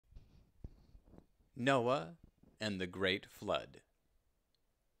Noah and the Great Flood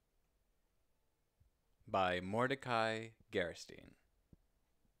by Mordecai Gerstein.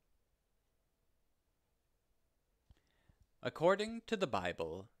 According to the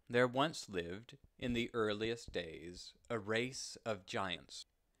Bible, there once lived, in the earliest days, a race of giants,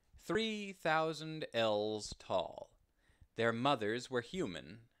 3,000 ells tall. Their mothers were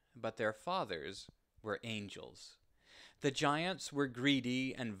human, but their fathers were angels. The giants were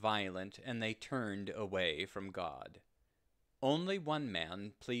greedy and violent, and they turned away from God. Only one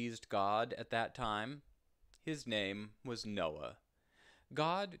man pleased God at that time. His name was Noah.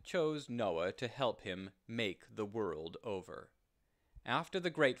 God chose Noah to help him make the world over. After the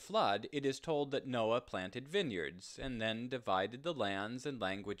great flood, it is told that Noah planted vineyards, and then divided the lands and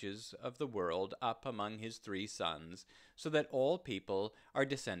languages of the world up among his 3 sons, so that all people are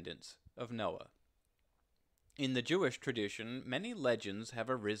descendants of Noah. In the Jewish tradition, many legends have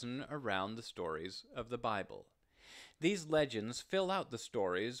arisen around the stories of the Bible. These legends fill out the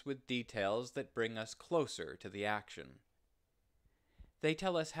stories with details that bring us closer to the action. They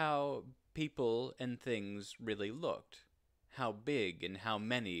tell us how people and things really looked, how big and how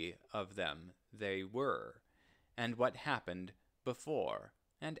many of them they were, and what happened before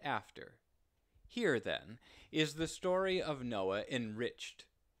and after. Here, then, is the story of Noah enriched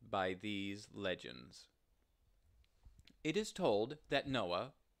by these legends. It is told that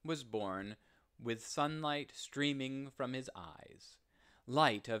Noah was born with sunlight streaming from his eyes.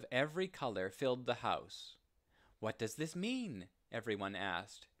 Light of every color filled the house. "What does this mean?" everyone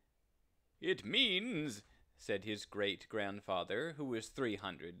asked. "It means," said his great-grandfather, who was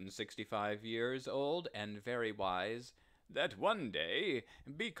 365 years old and very wise, "that one day,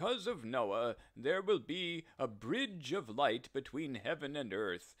 because of Noah, there will be a bridge of light between heaven and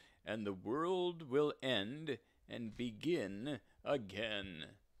earth, and the world will end and begin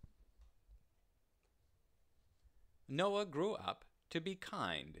again." Noah grew up to be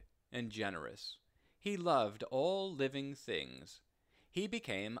kind and generous. He loved all living things. He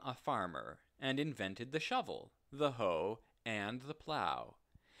became a farmer and invented the shovel, the hoe, and the plow.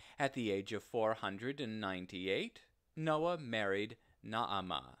 At the age of 498, Noah married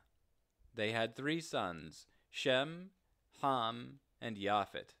Naamah. They had 3 sons, Shem, Ham, and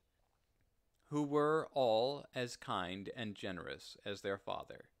Japhet, who were all as kind and generous as their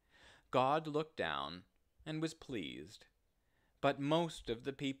father. God looked down and was pleased. But most of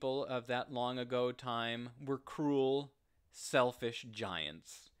the people of that long ago time were cruel, selfish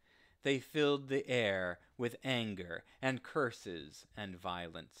giants. They filled the air with anger and curses and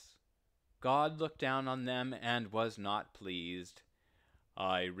violence. God looked down on them and was not pleased.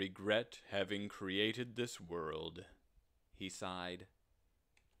 "I regret having created this world," he sighed.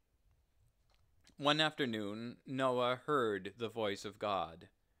 One afternoon, Noah heard the voice of God.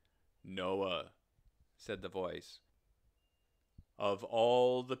 "Noah," said the voice, "of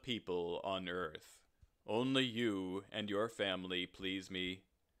all the people on earth, only you and your family please me.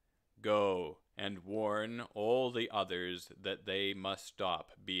 Go and warn all the others that they must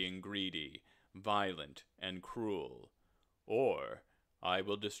stop being greedy, violent, and cruel, or I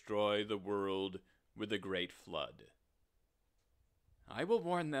will destroy the world with a great flood." "I will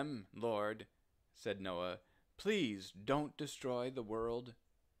warn them, Lord," said Noah. "Please don't destroy the world."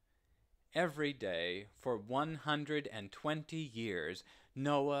 Every day for 120 years,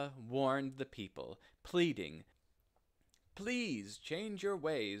 Noah warned the people, pleading, "Please change your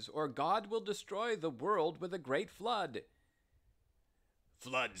ways, or God will destroy the world with a great flood."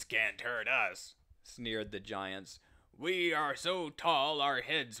 "Floods can't hurt us," sneered the giants. "We are so tall our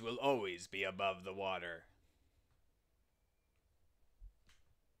heads will always be above the water."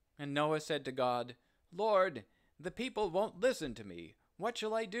 And Noah said to God, "Lord, the people won't listen to me. What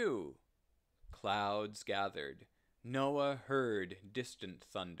shall I do?" Clouds gathered. Noah heard distant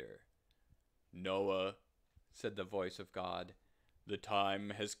thunder. "Noah," said the voice of God, "the time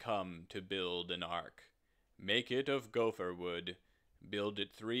has come to build an ark. Make it of gopher wood. Build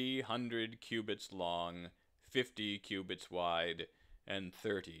it 300 cubits long, 50 cubits wide, and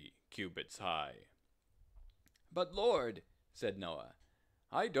 30 cubits high." "But Lord," said Noah,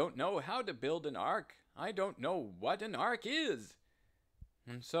 "I don't know how to build an ark. I don't know what an ark is."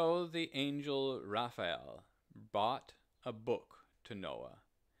 And so the angel Raphael brought a book to Noah.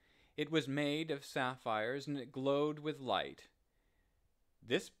 It was made of sapphires, and it glowed with light.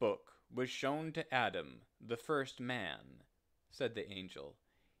 "This book was shown to Adam, the first man," said the angel.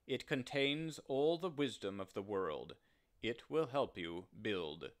 "It contains all the wisdom of the world. It will help you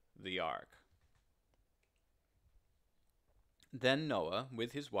build the ark." Then Noah,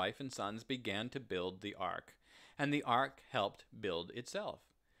 with his wife and sons, began to build the ark, and the ark helped build itself.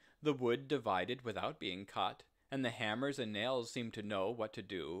 The wood divided without being cut, and the hammers and nails seemed to know what to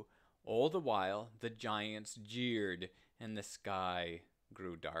do. All the while the giants jeered, and the sky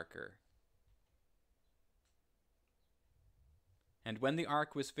grew darker. And when the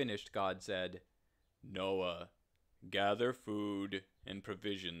ark was finished, God said, "Noah, gather food and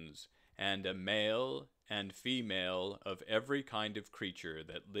provisions, and a male and female of every kind of creature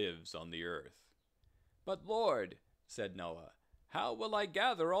that lives on the earth." "But Lord," said Noah, "how will I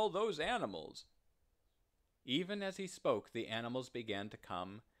gather all those animals?" Even as he spoke, the animals began to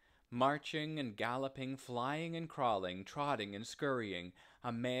come, marching and galloping, flying and crawling, trotting and scurrying.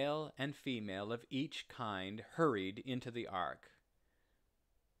 A male and female of each kind hurried into the ark.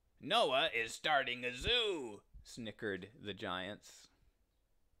 "Noah is starting a zoo," snickered the giants.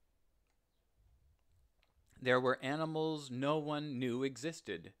 There were animals no one knew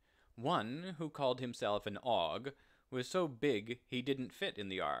existed. One, who called himself an og, was so big he didn't fit in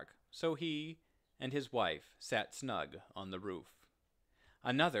the ark, so he and his wife sat snug on the roof.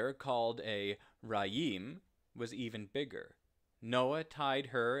 Another, called a rayim, was even bigger. Noah tied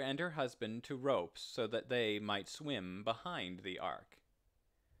her and her husband to ropes so that they might swim behind the ark.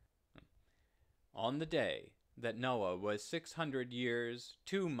 On the day that Noah was 600 years,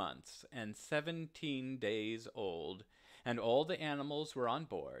 2 months, and 17 days old, and all the animals were on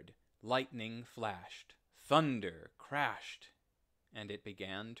board, lightning flashed, thunder crashed, and it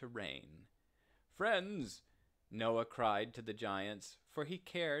began to rain. "Friends," Noah cried to the giants, for he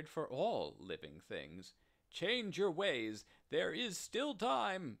cared for all living things, "change your ways, there is still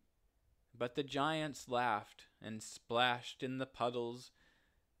time." But the giants laughed and splashed in the puddles.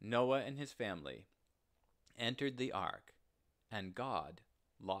 Noah and his family entered the ark, and God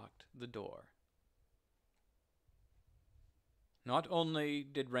locked the door. Not only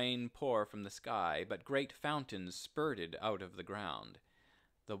did rain pour from the sky, but great fountains spurted out of the ground.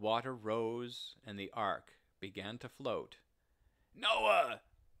 The water rose, and the ark began to float. "Noah!"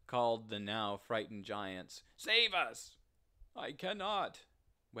 called the now frightened giants. "Save us!" "I cannot,"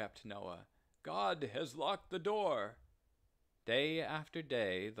 wept Noah. "God has locked the door." Day after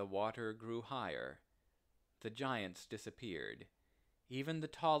day the water grew higher. The giants disappeared. Even the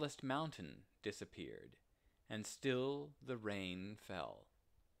tallest mountain disappeared, and still the rain fell.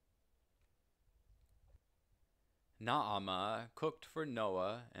 Naamah cooked for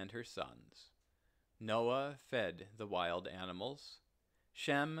Noah and her sons. Noah fed the wild animals.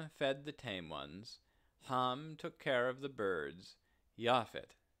 Shem fed the tame ones. Ham took care of the birds.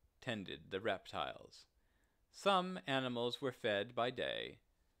 Japhet tended the reptiles. Some animals were fed by day.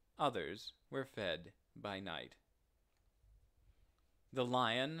 Others were fed by night. The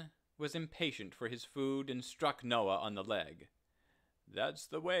lion was impatient for his food and struck Noah on the leg. "That's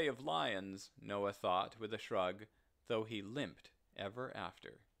the way of lions," Noah thought with a shrug, though he limped ever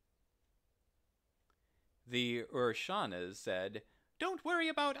after. The Urshanas said, "Don't worry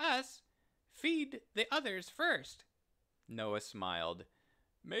about us. Feed the others first." Noah smiled.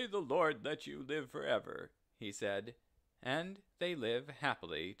 "May the Lord let you live forever," he said, and they live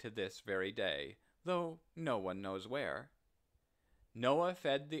happily to this very day, though no one knows where. Noah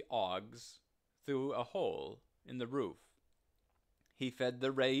fed the ogs through a hole in the roof. He fed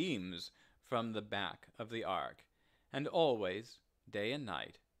the rayims from the back of the ark, and always, day and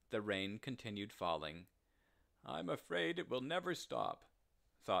night, the rain continued falling. "I'm afraid it will never stop,"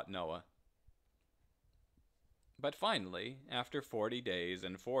 thought Noah. But finally, after 40 days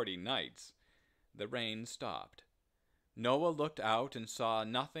and 40 nights, the rain stopped. Noah looked out and saw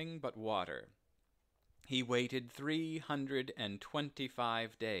nothing but water. He waited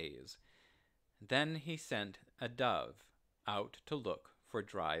 325 days. Then he sent a dove out to look for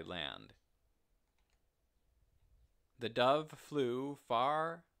dry land. The dove flew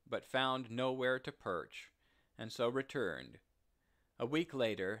far but found nowhere to perch, and so returned. A week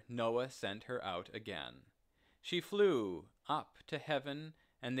later, Noah sent her out again. She flew up to heaven,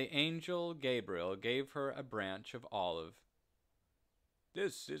 and the angel Gabriel gave her a branch of olive.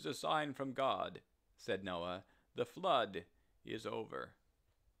 "This is a sign from God," said Noah. "The flood is over."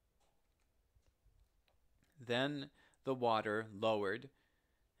 Then the water lowered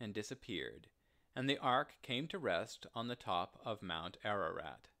and disappeared, and the ark came to rest on the top of Mount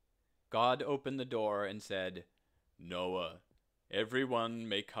Ararat. God opened the door and said, "Noah, everyone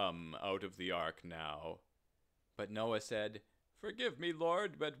may come out of the ark now." But Noah said, "Forgive me,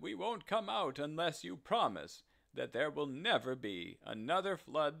 Lord, but we won't come out unless you promise that there will never be another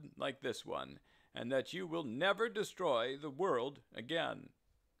flood like this one, and that you will never destroy the world again."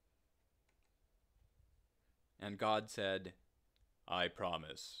 And God said, "I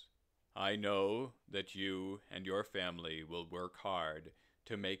promise. I know that you and your family will work hard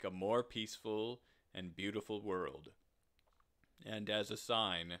to make a more peaceful and beautiful world. And as a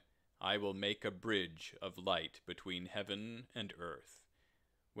sign, I will make a bridge of light between heaven and earth.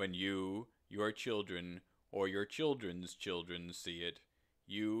 When you, your children, or your children's children see it,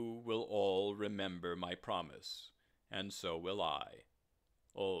 you will all remember my promise, and so will I,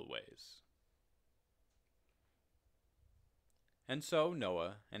 always. And so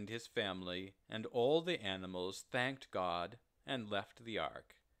Noah and his family and all the animals thanked God and left the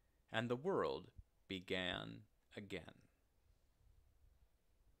ark, and the world began again.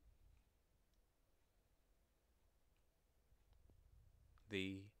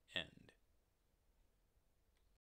 The